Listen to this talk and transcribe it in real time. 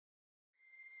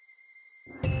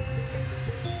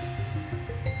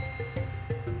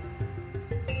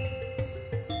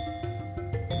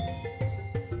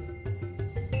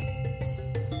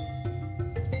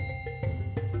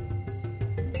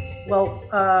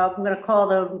I'm going to call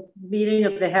the meeting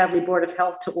of the Hadley Board of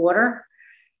Health to order.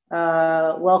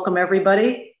 Welcome,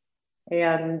 everybody.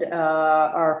 And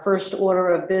our first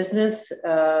order of business,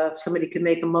 if somebody can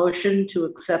make a motion to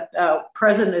accept,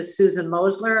 present is Susan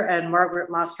Mosler and Margaret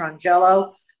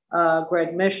Mastrangelo.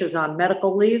 Greg Mish is on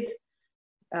medical leave.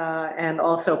 And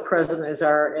also present is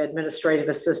our administrative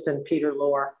assistant, Peter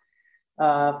Lohr.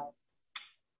 Can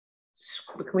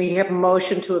we have a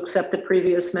motion to accept the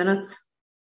previous minutes?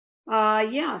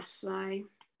 Yes, I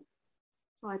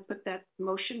put that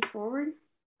motion forward.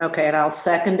 Okay, and I'll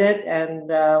second it, and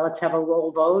let's have a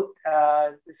roll vote.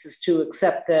 This is to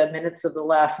accept the minutes of the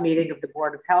last meeting of the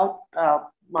Board of Health.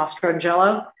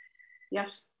 Mastrangelo?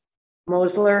 Yes.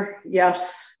 Mosler?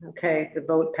 Yes. Okay, the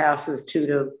vote passes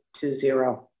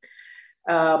 2-0.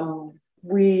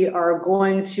 We are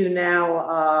going to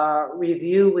now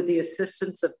review with the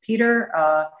assistance of Peter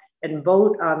and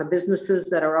vote on the businesses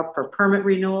that are up for permit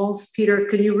renewals. Peter,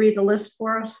 can you read the list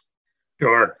for us?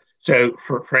 Sure. So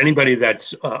for anybody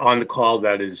that's on the call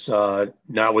that is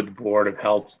not with the Board of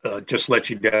Health, just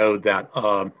let you know that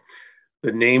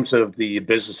the names of the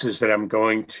businesses that I'm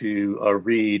going to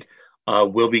read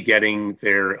will be getting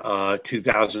their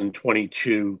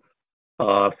 2022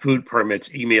 food permits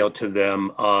emailed to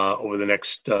them over the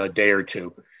next day or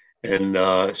two. And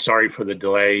sorry for the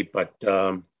delay, but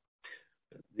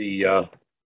the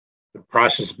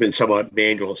process has been somewhat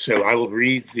manual. So I will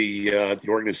read the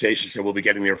organizations that will be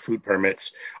getting their food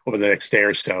permits over the next day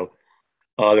or so.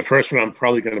 The first one, I'm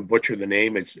probably going to butcher the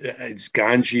name. It's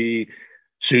Ganji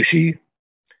Sushi,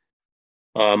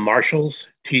 Marshall's,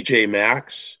 TJ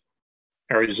Maxx,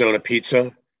 Arizona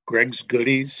Pizza, Greg's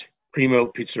Goodies, Primo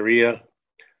Pizzeria,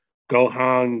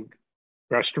 Gohan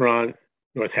Restaurant,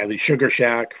 North Hadley Sugar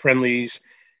Shack, Friendly's,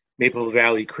 Maple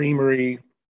Valley Creamery,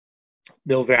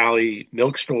 Mill Valley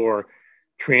Milk Store,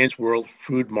 Trans World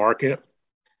Food Market,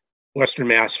 Western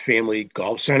Mass Family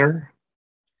Golf Center,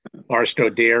 Barstow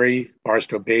Dairy,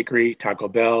 Barstow Bakery, Taco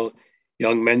Bell,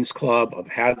 Young Men's Club of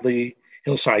Hadley,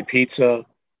 Hillside Pizza,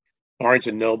 Barnes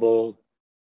 & Noble,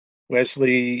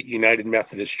 Wesley United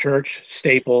Methodist Church,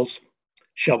 Staples,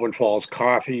 Shelburne Falls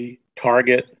Coffee,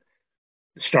 Target,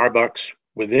 Starbucks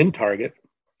within Target,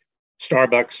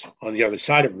 Starbucks on the other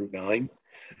side of Route 9,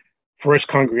 First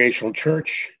Congregational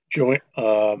Church,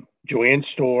 Joanne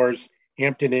Stores,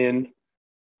 Hampton Inn,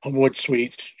 Homewood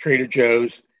Suites, Trader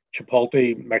Joe's,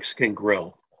 Chipotle Mexican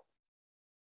Grill.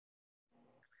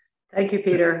 Thank you,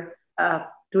 Peter.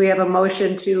 Do we have a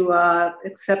motion to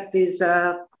accept these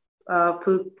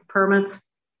food permits?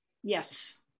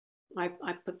 Yes, I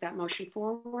put that motion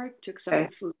forward to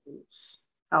accept the food permits.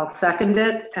 I'll second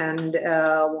it, and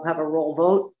we'll have a roll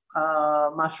vote.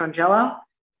 Mastrangelo?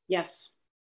 Yes.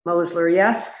 Mosler,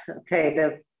 yes. Okay,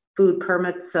 the food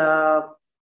permits have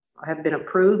been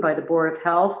approved by the Board of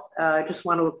Health. I just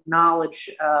want to acknowledge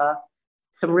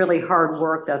some really hard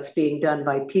work that's being done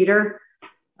by Peter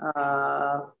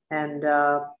and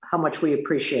how much we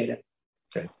appreciate it.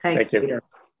 Okay. Thank you, Peter.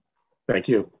 Thank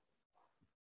you.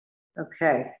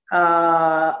 Okay.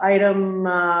 Item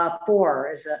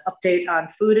 4 is an update on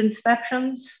food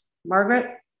inspections.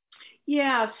 Margaret?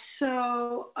 Yeah,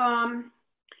 so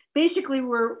basically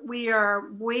we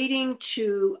are waiting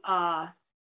to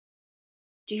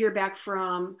hear back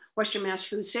from Western Mass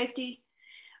Food Safety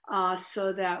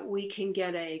so that we can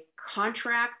get a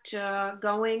contract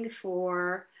going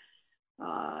for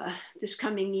this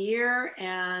coming year,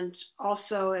 and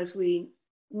also as we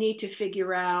need to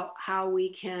figure out how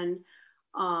we can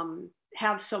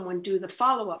have someone do the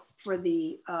follow-up for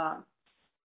the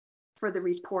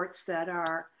reports that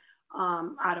are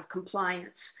out of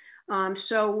compliance.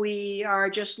 So we are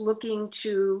just looking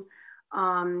to,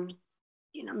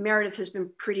 Meredith has been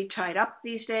pretty tied up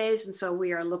these days, and so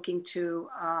we are looking to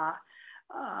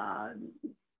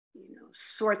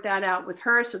sort that out with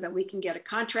her so that we can get a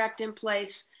contract in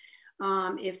place,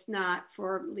 if not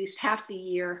for at least half the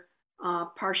year,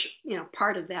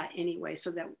 part of that anyway,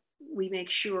 so that we make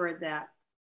sure that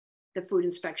the food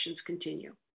inspections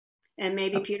continue. And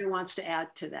maybe Peter wants to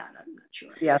add to that. I'm not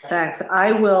sure. Yeah, thanks.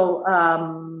 I will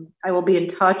be in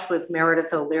touch with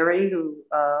Meredith O'Leary, who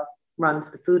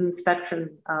runs the food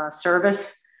inspection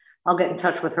service. I'll get in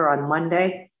touch with her on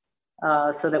Monday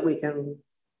so that we can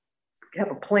have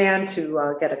a plan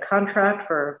to get a contract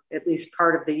for at least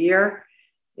part of the year.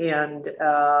 And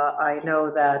I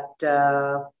know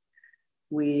that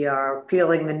we are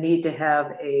feeling the need to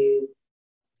have a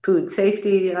food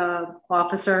safety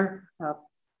officer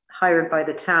hired by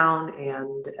the town,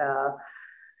 and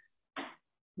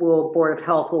Board of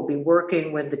Health will be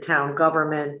working with the town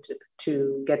government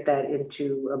to get that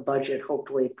into a budget,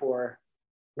 hopefully for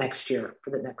next year, for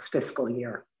the next fiscal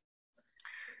year.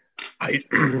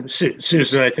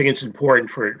 Susan, I think it's important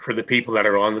for the people that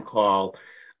are on the call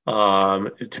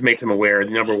to make them aware,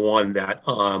 number one, that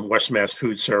Western Mass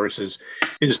Food Services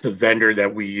is the vendor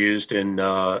that we used in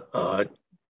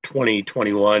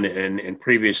 2021 and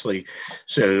previously.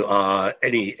 So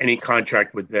any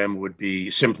contract with them would be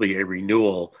simply a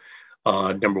renewal,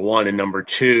 number one. And number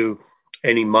two,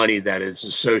 any money that is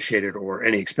associated or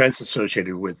any expense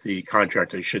associated with the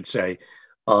contract, I should say,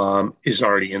 is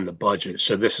already in the budget.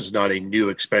 So this is not a new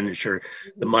expenditure.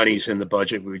 The money's in the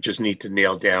budget. We just need to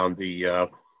nail down the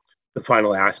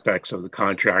final aspects of the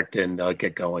contract and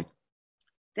get going.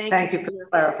 Thank you for the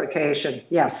clarification.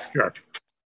 Yes. Sure.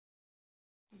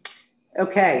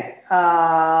 Okay.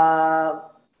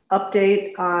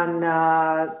 Update on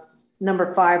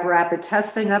number 5, rapid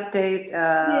testing update.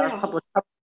 Public.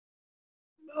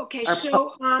 Okay,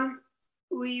 so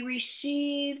we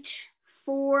received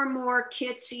 4 more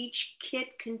kits. Each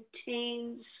kit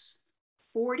contains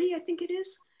 40, I think it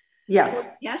is. Yes.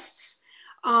 Tests.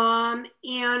 And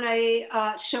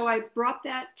so I brought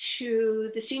that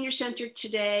to the senior center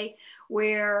today,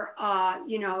 where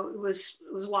it was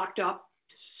locked up,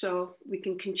 so we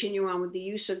can continue on with the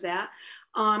use of that.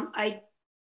 I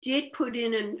did put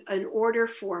in an order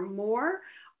for more,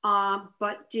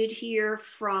 but did hear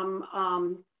from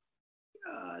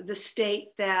the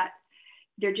state that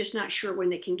they're just not sure when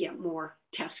they can get more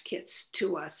test kits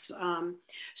to us.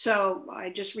 So I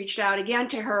just reached out again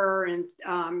to her and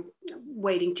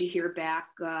waiting to hear back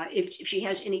if she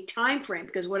has any time frame,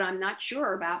 because what I'm not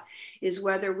sure about is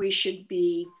whether we should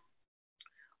be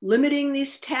limiting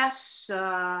these tests,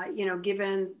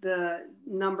 given the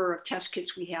number of test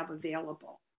kits we have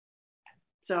available.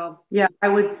 So yeah, I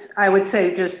would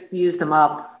say just use them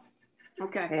up.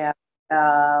 Okay. Yeah.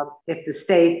 If the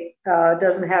state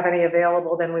doesn't have any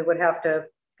available, then we would have to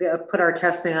put our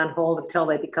testing on hold until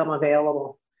they become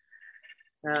available.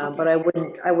 Okay. But I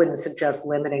wouldn't suggest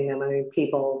limiting them. I mean,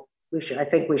 I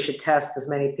think we should test as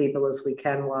many people as we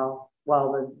can while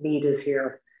the need is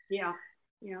here. Yeah.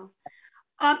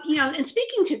 And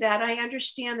speaking to that, I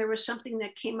understand there was something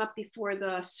that came up before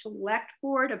the select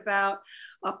board about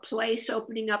a place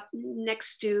opening up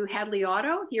next to Hadley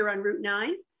Auto here on Route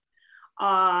 9.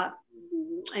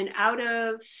 An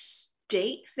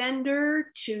out-of-state vendor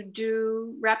to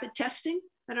do rapid testing.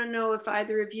 I don't know if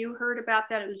either of you heard about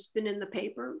that. It's been in the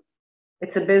paper.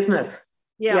 It's a business.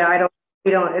 Yeah. We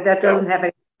don't have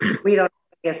any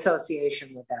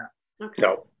association with that. Okay.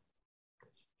 No.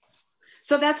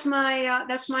 So that's my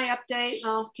update.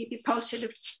 I'll keep you posted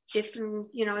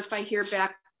if I hear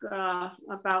back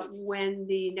about when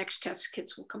the next test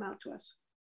kits will come out to us.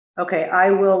 Okay,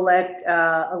 I will let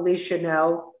Alicia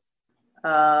know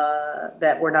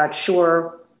that we're not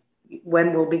sure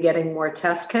when we'll be getting more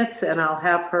test kits, and I'll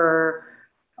have her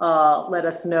let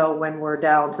us know when we're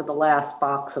down to the last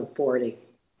box of 40.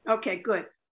 Okay, good.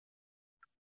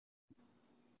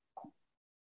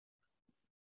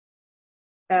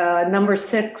 Number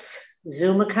 6,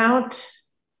 Zoom account.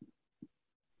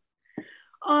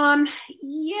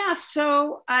 Yeah,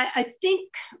 so I think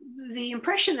the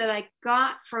impression that I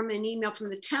got from an email from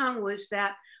the town was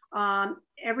that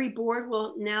every board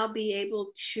will now be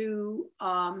able to,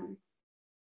 I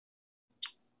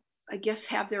guess,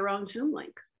 have their own Zoom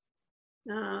link.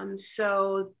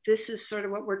 So this is sort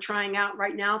of what we're trying out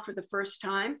right now for the first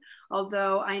time,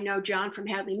 although I know John from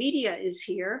Hadley Media is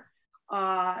here.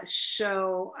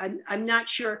 So I'm not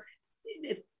sure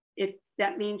if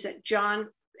that means that John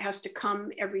has to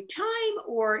come every time,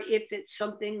 or if it's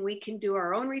something we can do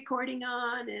our own recording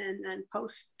on and then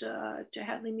post to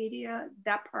Hadley Media.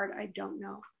 That part I don't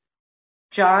know.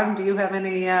 John, do you have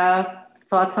any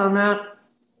thoughts on that?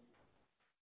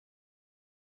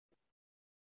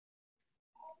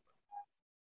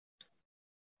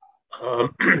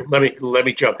 Let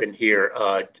me jump in here.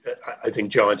 I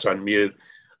think John's on mute.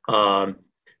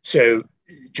 So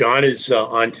John is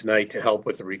on tonight to help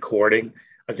with the recording.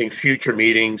 I think future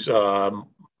meetings, one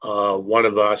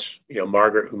of us,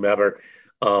 Margaret, whomever,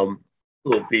 will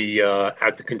be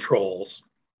at the controls,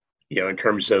 in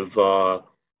terms of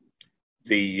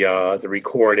the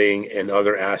recording and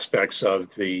other aspects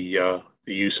of the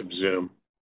use of Zoom.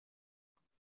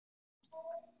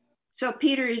 So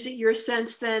Peter, is it your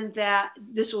sense then that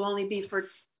this will only be for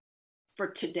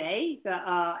today,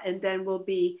 and then will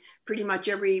be pretty much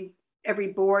every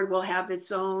board will have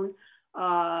its own?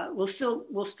 We'll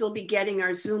still be getting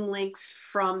our Zoom links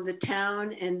from the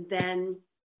town, and then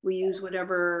we use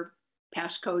whatever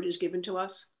passcode is given to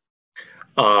us?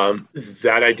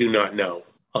 That I do not know.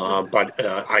 But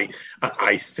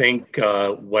I think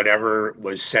whatever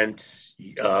was sent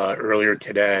earlier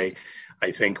today,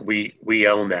 I think we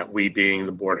own that. We being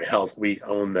the Board of Health, we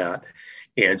own that.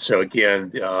 And so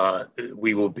again,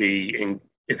 we will be in,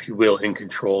 if you will, in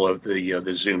control of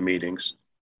the Zoom meetings.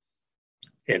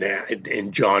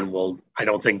 And John will. I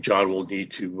don't think John will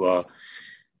need to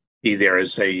be there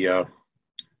as a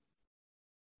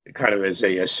kind of as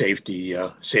a safety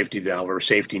valve or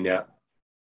safety net.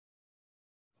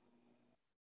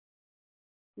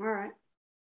 All right.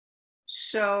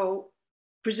 So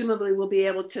presumably we'll be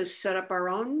able to set up our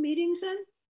own meetings then?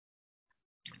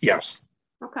 Yes.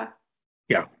 Okay.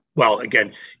 Yeah. Well,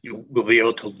 again, you will be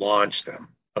able to launch them.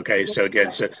 Okay. So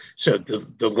again, so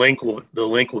the link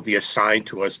will be assigned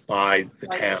to us by the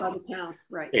town. By the town,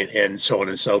 right. And so on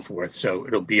and so forth. So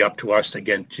it'll be up to us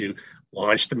again to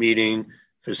launch the meeting,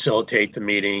 facilitate the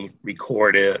meeting,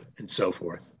 record it, and so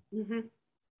forth. Mm-hmm.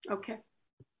 Okay.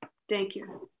 Thank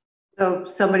you. So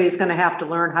somebody's going to have to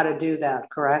learn how to do that,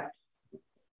 correct?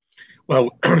 Well,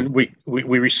 we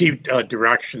received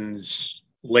directions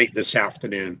late this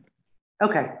afternoon.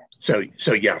 Okay. So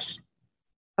yes.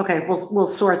 Okay, we'll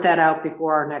sort that out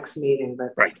before our next meeting, but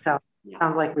right. Sounds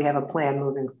like we have a plan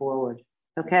moving forward.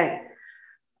 Okay.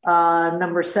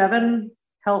 Number 7,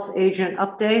 health agent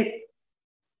update.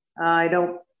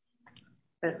 Anybody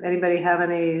have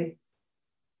anything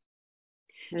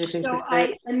so to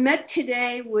say? I met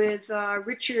today with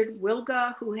Richard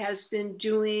Wilga, who has been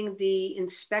doing the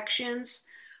inspections.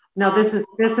 No, this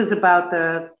is about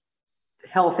the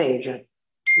health agent,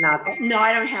 not. No,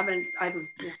 I don't have an.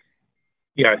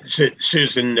 Yeah,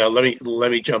 Susan,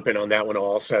 let me jump in on that one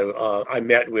also. I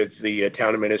met with the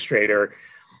town administrator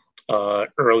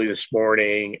early this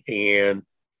morning, and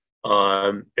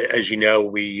as you know,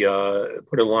 we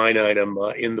put a line item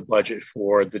in the budget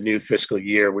for the new fiscal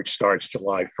year, which starts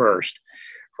July 1st,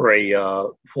 for a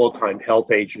full-time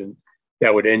health agent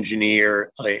that would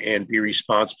engineer and be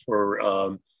responsible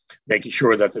for making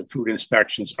sure that the food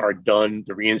inspections are done,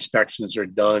 the re-inspections are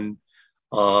done,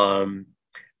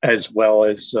 as well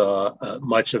as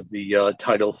much of the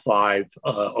Title V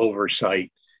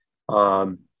oversight.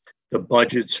 The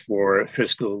budgets for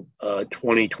fiscal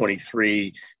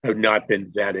 2023 have not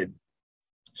been vetted.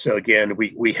 So again,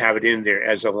 we have it in there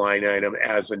as a line item,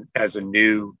 as a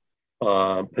new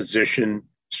position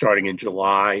starting in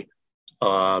July.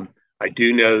 I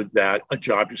do know that a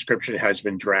job description has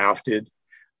been drafted,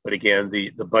 but again,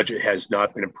 the budget has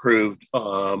not been approved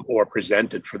or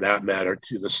presented, for that matter,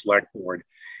 to the select board.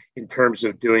 In terms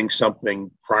of doing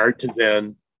something prior to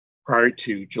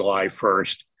July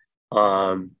 1st,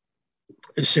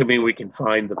 assuming we can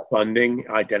find the funding,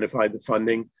 identify the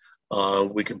funding,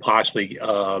 we can possibly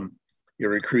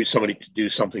recruit somebody to do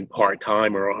something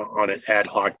part-time or on an ad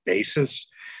hoc basis.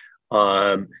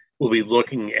 We'll be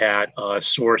looking at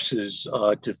sources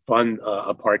to fund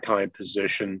a part-time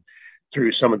position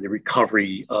through some of the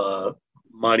recovery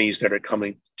monies that are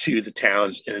coming to the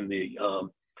towns and the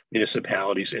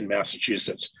municipalities in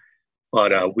Massachusetts.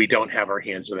 But we don't have our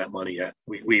hands on that money yet,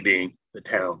 we being the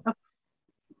town.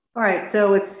 All right,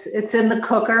 so it's in the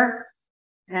cooker,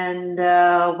 and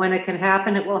when it can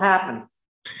happen, it will happen.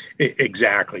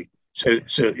 Exactly. So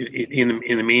in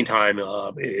the meantime,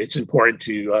 it's important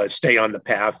to stay on the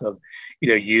path of,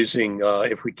 using,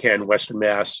 if we can, Western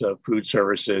Mass Food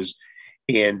Services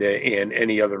and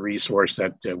any other resource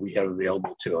that we have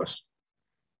available to us.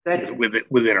 Good.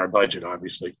 Within our budget,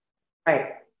 obviously.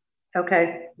 Right.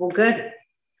 Okay. Well, good.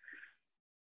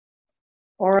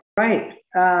 All right.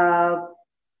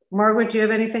 Margaret, do you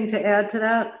have anything to add to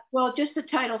that? Well, just the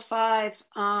Title V.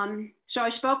 So I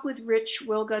spoke with Rich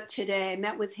Wilga today. I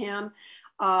met with him.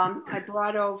 I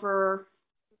brought over a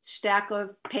stack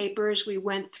of papers. We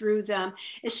went through them.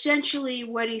 Essentially,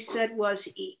 what he said was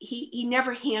he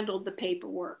never handled the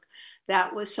paperwork.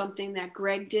 That was something that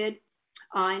Greg did,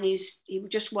 and he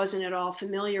just wasn't at all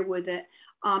familiar with it.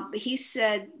 He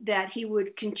said that he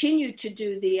would continue to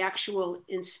do the actual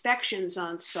inspections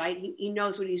on site. He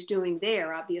knows what he's doing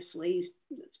there. Obviously,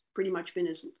 it's pretty much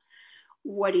been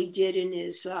what he did in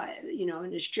his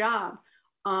in his job.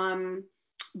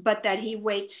 But that he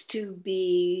waits to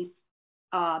be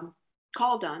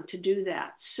called on to do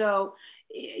that. So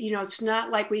it's not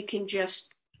like we can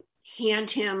just hand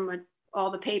him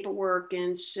all the paperwork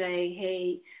and say,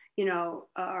 hey,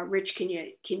 Rich, can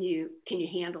you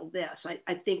handle this?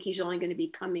 I think he's only going to be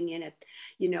coming in at,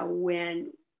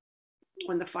 when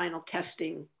the final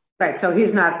testing. Right. So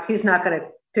he's not going to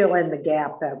fill in the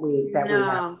gap that we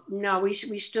have. No, we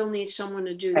still need someone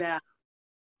to do that.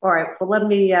 All right. Well, let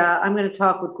me, I'm going to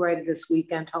talk with Greg this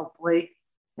weekend, hopefully.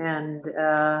 And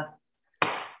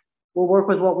we'll work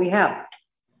with what we have.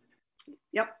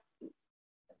 Yep.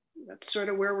 That's sort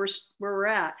of where we're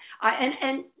at.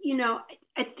 And you know,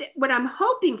 what I'm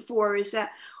hoping for is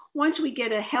that once we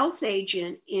get a health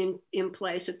agent in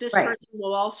place, that this person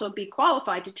will also be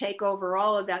qualified to take over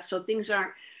all of that, so things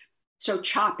aren't so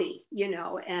choppy, you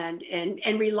know, and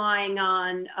relying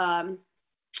on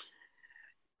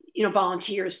you know,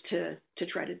 volunteers to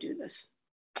try to do this.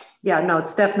 Yeah, no,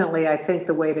 it's definitely, I think,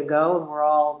 the way to go, and we're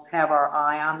all have our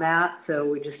eye on that. So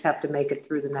we just have to make it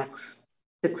through the next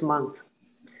 6 months.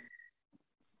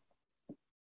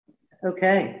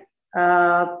 Okay.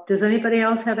 Does anybody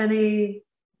else have any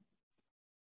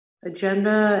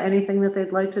agenda, anything that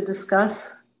they'd like to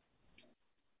discuss?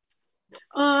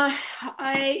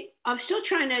 I'm still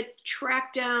trying to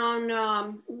track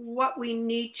down what we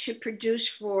need to produce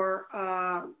for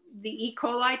the E.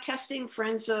 coli testing.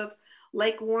 Friends of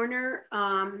Lake Warner,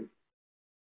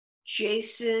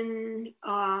 Jason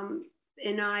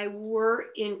and I were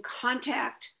in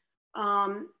contact.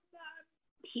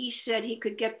 He said he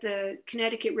could get the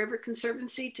Connecticut River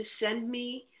Conservancy to send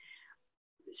me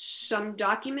some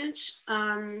documents.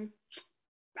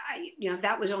 You know,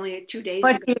 that was only 2 days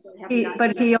ago.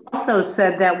 But he also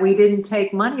said that we didn't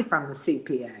take money from the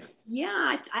CPA.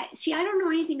 Yeah, I see. I don't know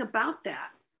anything about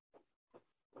that.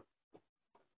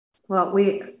 Well,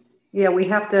 we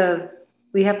have to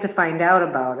find out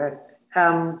about it.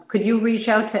 Could you reach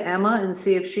out to Emma and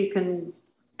see if she can?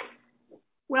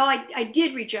 Well, I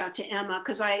did reach out to Emma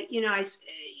because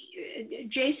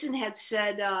Jason had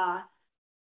said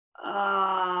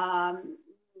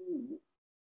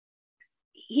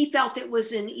he felt it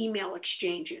was in email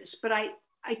exchanges, but I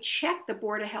checked the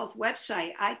Board of Health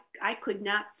website. I could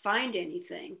not find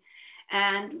anything.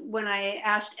 And when I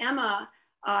asked Emma,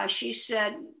 she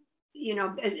said, you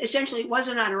know, essentially it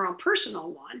wasn't on her own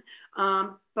personal one,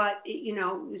 but you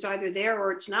know, it was either there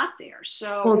or it's not there.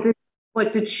 So, well,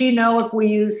 did she know if we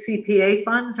use CPA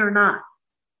funds or not?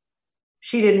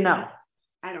 She didn't know.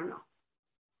 I don't know.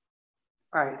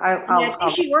 All right, I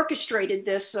think she orchestrated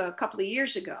this a couple of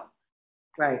years ago.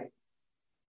 Right.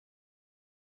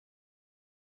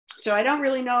 So I don't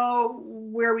really know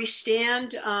where we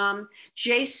stand.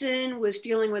 Jason was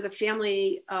dealing with a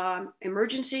family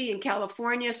emergency in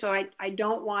California, so I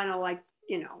don't want to, like,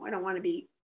 you know, I don't want to be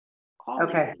calling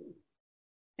him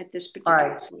at this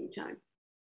particular time.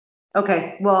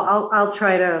 Okay, well, I'll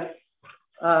try to,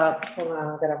 hold on,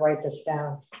 I'm gonna write this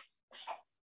down.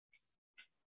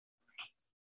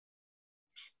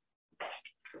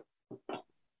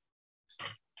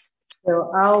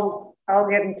 So I'll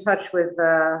get in touch with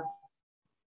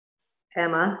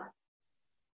Emma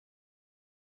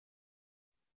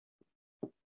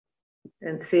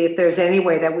and see if there's any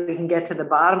way that we can get to the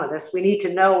bottom of this. We need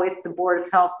to know if the Board of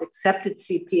Health accepted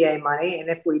CPA money, and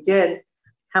if we did,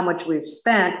 how much we've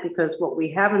spent, because what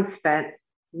we haven't spent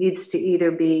needs to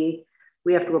either be,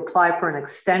 we have to apply for an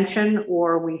extension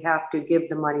or we have to give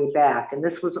the money back. And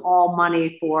this was all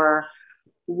money for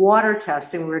water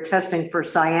testing. We were testing for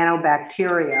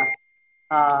cyanobacteria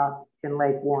in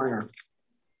Lake Warner.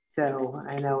 So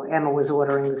I know Emma was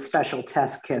ordering the special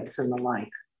test kits and the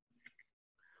like.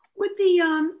 Would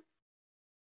the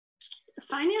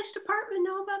finance department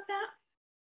know about that?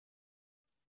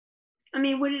 I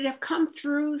mean, would it have come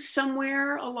through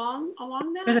somewhere along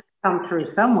that? It would have come through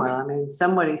somewhere. I mean,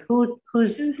 somebody who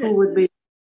would be,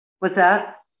 what's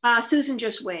that? Susan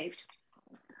just waved.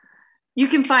 You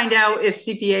can find out if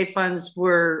CPA funds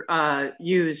were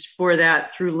used for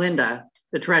that through Linda,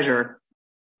 the treasurer,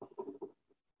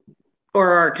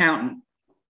 or our accountant.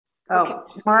 Oh,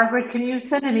 okay. Margaret, can you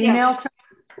send an email to her?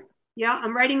 Yeah,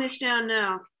 I'm writing this down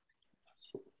now.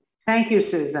 Thank you,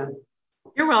 Susan.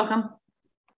 You're welcome.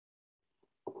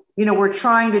 You know, we're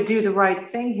trying to do the right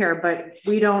thing here, but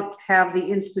we don't have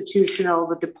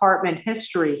the department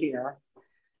history here.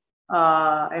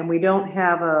 And we don't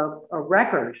have a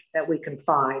record that we can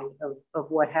find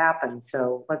of what happened.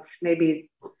 So let's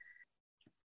maybe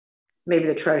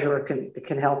the treasurer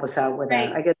can help us out with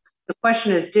that. I guess the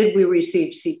question is, did we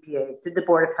receive CPA? Did the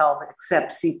Board of Health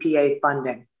accept CPA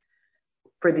funding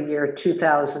for the year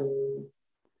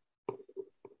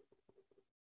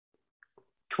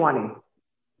 2020?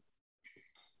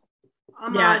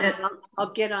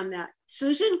 I'll get on that.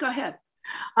 Susan, go ahead.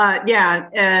 Yeah,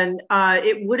 and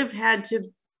it would have had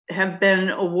to have been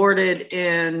awarded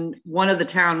in one of the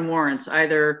town warrants,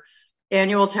 either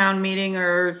annual town meeting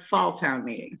or fall town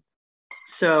meeting.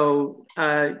 So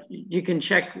you can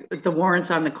check the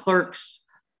warrants on the clerk's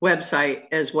website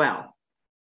as well.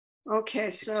 Okay,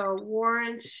 so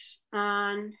warrants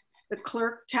on the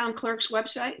town clerk's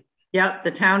website? Yep,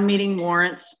 the town meeting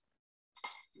warrants.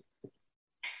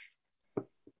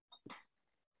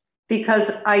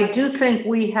 Because I do think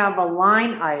we have a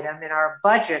line item in our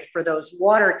budget for those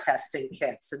water testing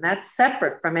kits, and that's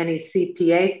separate from any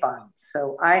CPA funds.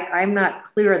 So I'm not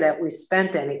clear that we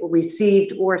spent any,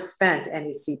 received or spent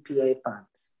any CPA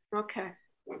funds. Okay.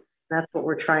 That's what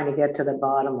we're trying to get to the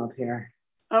bottom of here.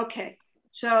 Okay.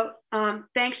 So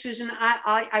thanks, Susan.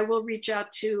 I will reach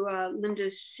out to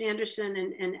Linda Sanderson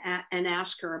and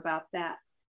ask her about that.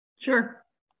 Sure.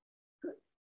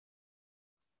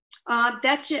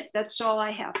 That's it. That's all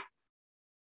I have.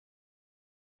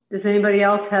 Does anybody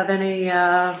else have any,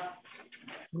 I'm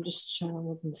just trying to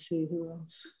look and see who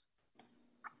else.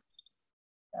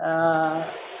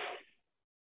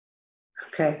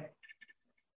 Okay.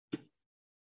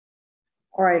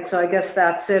 All right, so I guess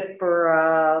that's it for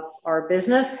our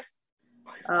business.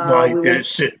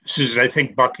 Susan, I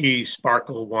think Bucky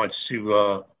Sparkle wants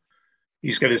to,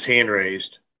 he's got his hand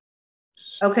raised.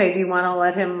 Okay, do you want to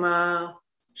let him?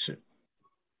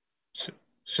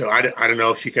 So I don't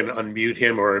know if you can unmute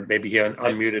him, or maybe he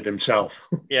unmuted himself.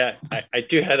 Yeah, I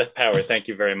do have the power. Thank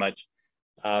you very much.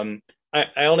 I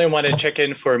only want to check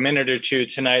in for a minute or two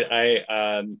tonight.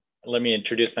 Let me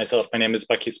introduce myself. My name is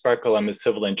Bucky Sparkle. I'm a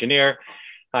civil engineer.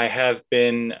 I have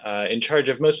been in charge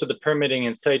of most of the permitting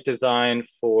and site design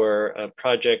for a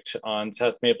project on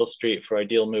South Maple Street for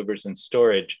Ideal Movers and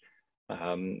Storage.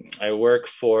 I work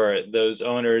for those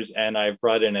owners, and I've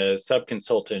brought in a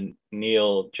sub-consultant,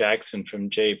 Neil Jackson from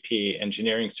JP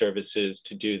Engineering Services,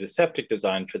 to do the septic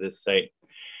design for this site.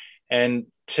 And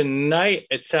tonight,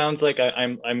 it sounds like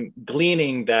I'm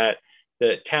gleaning that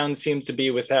the town seems to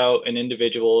be without an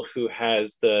individual who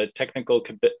has the technical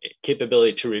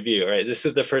capability to review. Right, this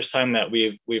is the first time that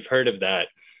we've heard of that.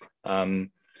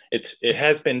 It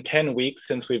has been 10 weeks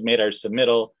since we've made our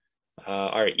submittal.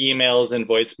 Our emails and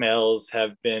voicemails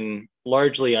have been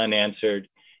largely unanswered,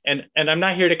 and I'm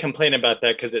not here to complain about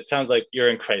that, because it sounds like you're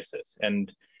in crisis.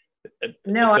 And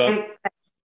no, so,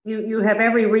 you have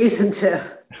every reason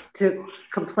to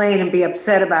complain and be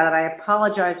upset about it. I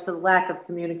apologize for the lack of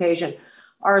communication.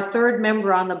 Our third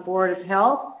member on the Board of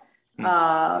Health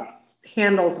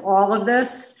handles all of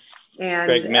this,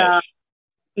 and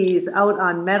he's out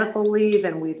on medical leave,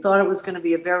 and we thought it was going to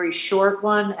be a very short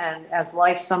one. And as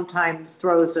life sometimes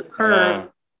throws a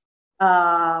curve,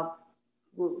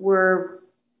 we're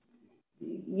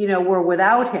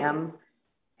without him.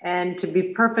 And to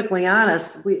be perfectly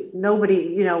honest, we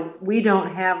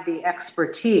don't have the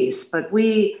expertise, but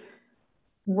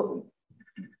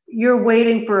you're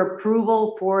waiting for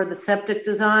approval for the septic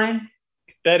design?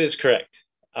 That is correct.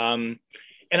 And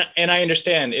I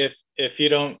understand if you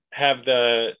don't have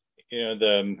the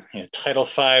Title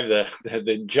V,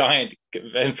 the giant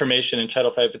information in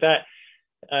Title V, but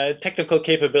that technical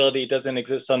capability doesn't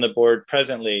exist on the board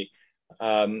presently.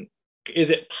 Is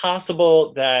it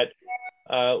possible that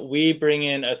we bring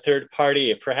in a third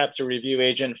party, perhaps a review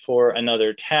agent for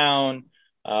another town,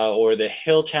 or the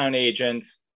Hilltown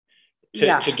agents,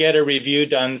 to get a review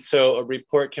done, so a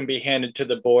report can be handed to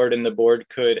the board and the board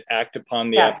could act upon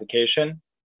the application?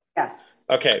 Yes.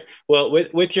 Okay. Well,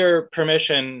 with your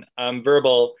permission,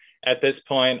 verbal, at this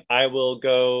point, I will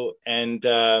go and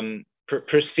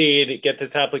proceed, get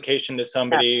this application to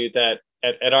somebody that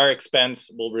at our expense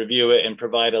will review it and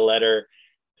provide a letter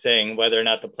saying whether or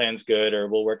not the plan's good, or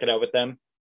we'll work it out with them.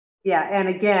 Yeah, and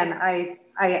again,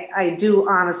 I do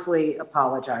honestly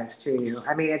apologize to you.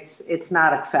 I mean, it's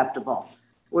not acceptable.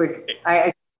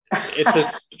 It's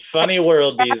a funny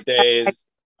world these days.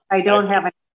 I don't have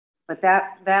it, but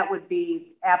that would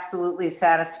be absolutely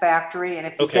satisfactory. And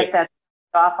if you get that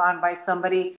off on by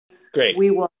somebody, great.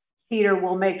 Peter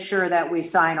will make sure that we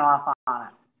sign off on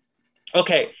it.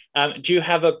 Okay. Do you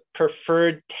have a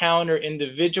preferred town or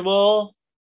individual?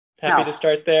 Happy to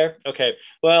start there. Okay.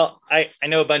 Well, I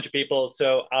know a bunch of people,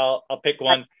 so I'll pick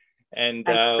one, and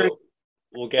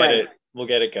we'll get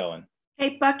it going.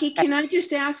 Hey, Bucky, can I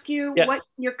just ask you what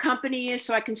your company is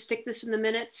so I can stick this in the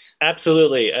minutes?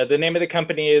 Absolutely. The name of the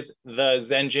company is The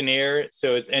Zengineer.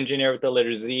 So it's engineer with the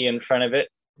letter Z in front of it,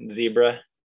 zebra.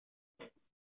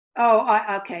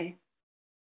 Oh, okay.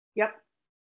 Yep.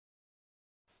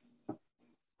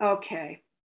 Okay.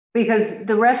 Because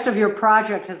the rest of your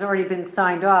project has already been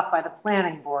signed off by the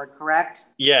planning board, correct?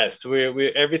 Yes,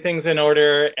 everything's in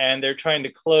order, and they're trying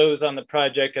to close on the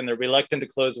project, and they're reluctant to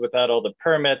close without all the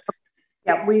permits.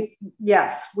 Yeah,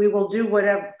 we will do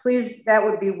whatever. Please, that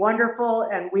would be wonderful,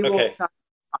 and we will sign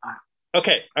on.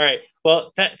 Okay, all right.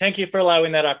 Well, thank you for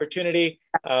allowing that opportunity.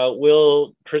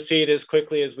 We'll proceed as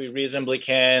quickly as we reasonably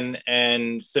can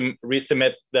and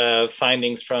resubmit the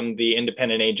findings from the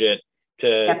independent agent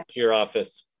to your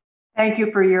office. Thank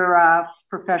you for your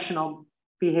professional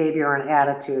behavior and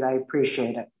attitude. I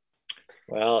appreciate it.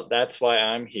 Well, that's why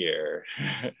I'm here.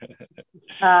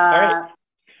 Uh, All right.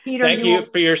 Peter, Thank you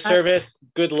for your service.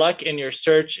 Good luck in your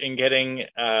search in getting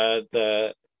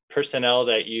the personnel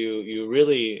that you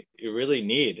really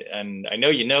need, and I know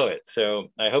you know it. So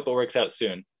I hope it works out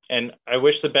soon. And I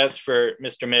wish the best for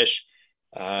Mr. Mish.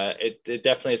 It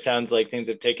definitely sounds like things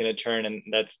have taken a turn, and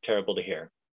that's terrible to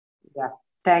hear. Yeah,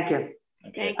 thank you.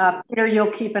 Okay. Peter,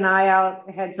 you'll keep an eye out,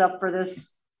 heads up for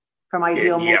this from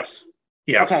Ideal. Yes.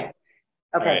 Yes. Okay.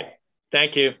 Okay. All right.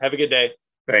 Thank you. Have a good day.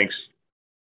 Thanks.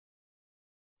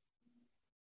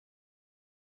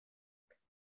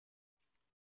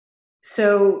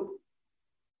 So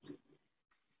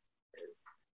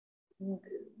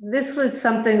this is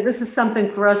something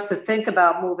for us to think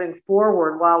about moving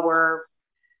forward while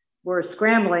we're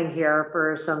scrambling here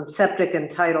for some septic in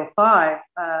Title V.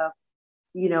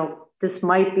 You know, this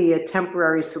might be a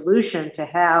temporary solution to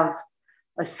have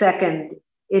a second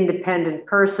independent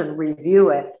person review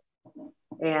it,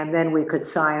 and then we could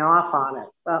sign off on it.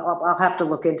 I'll have to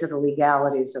look into the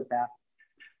legalities of that.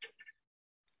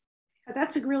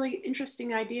 That's a really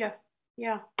interesting idea.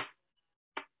 Yeah.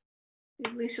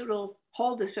 At least it'll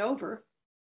hold us over.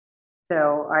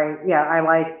 So I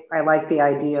like the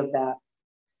idea of that.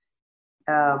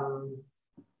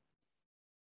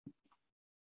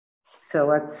 So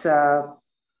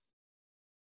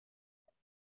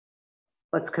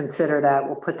let's consider that.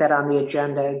 We'll put that on the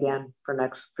agenda again for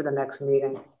the next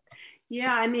meeting.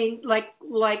 Yeah, I mean, like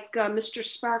Mr.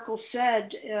 Sparkle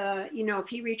said, you know, if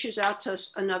he reaches out to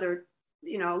another,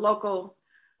 you know, local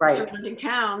surrounding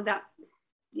town, that,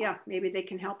 yeah, maybe they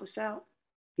can help us out.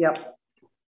 Yep.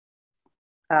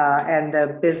 And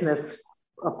the business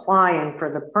applying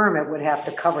for the permit would have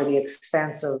to cover the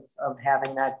expense of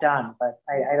having that done, but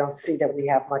I don't see that we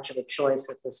have much of a choice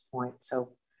at this point.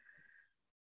 So,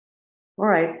 all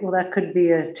right, well, that could be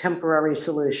a temporary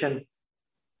solution.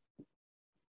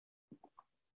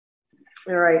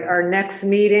 All right, our next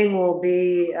meeting will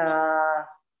be, I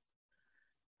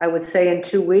would say in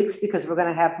 2 weeks, because we're going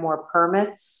to have more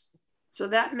permits. So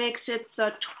that makes it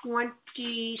the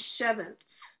 27th.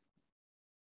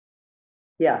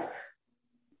 Yes.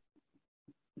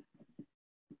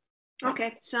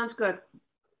 Okay, sounds good.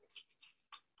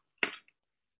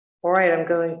 All right, I'm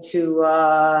going to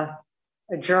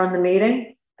adjourn the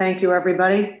meeting. Thank you,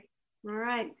 everybody. All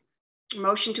right.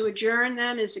 Motion to adjourn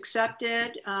then is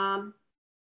accepted.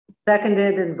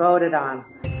 Seconded and voted on.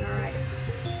 All right.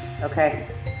 Okay.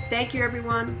 Thank you,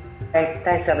 everyone. Okay,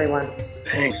 thanks, everyone.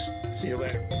 Thanks. See you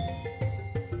later.